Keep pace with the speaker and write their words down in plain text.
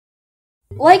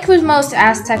Like with most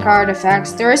Aztec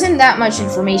artifacts, there isn't that much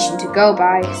information to go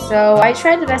by, so I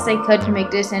tried the best I could to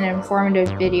make this an informative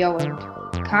video and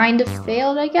kind of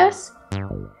failed, I guess.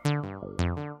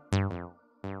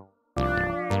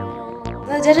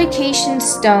 The dedication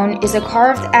stone is a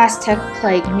carved Aztec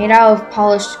plaque made out of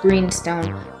polished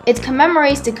greenstone. It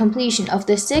commemorates the completion of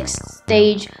the 6th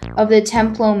stage of the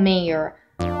Templo Mayor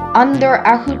under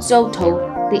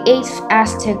Ahuitzotl, the 8th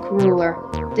Aztec ruler.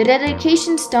 The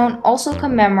dedication stone also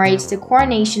commemorates the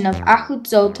coronation of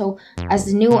Ahuitzotl as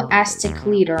the new Aztec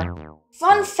leader.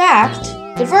 Fun fact,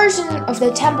 the version of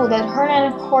the temple that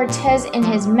Hernan Cortez and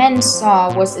his men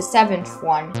saw was the 7th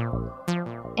one.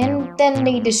 And then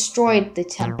they destroyed the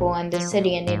temple and the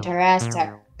city and the entire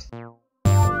Aztec.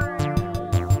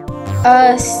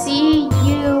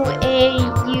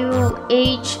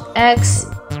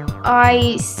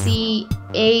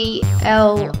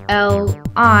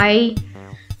 Cuhxixicalli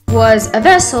was a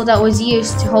vessel that was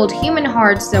used to hold human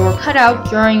hearts that were cut out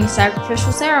during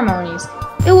sacrificial ceremonies.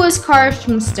 It was carved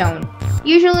from stone,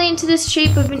 usually into the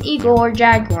shape of an eagle or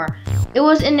jaguar. It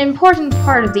was an important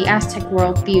part of the Aztec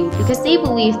worldview because they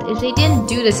believed if they didn't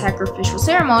do the sacrificial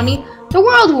ceremony, the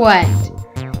world would end.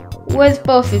 With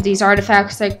both of these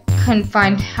artifacts, I couldn't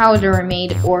find how they were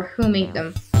made or who made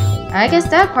them. I guess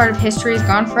that part of history is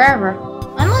gone forever,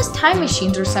 unless time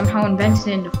machines are somehow invented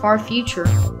in the far future.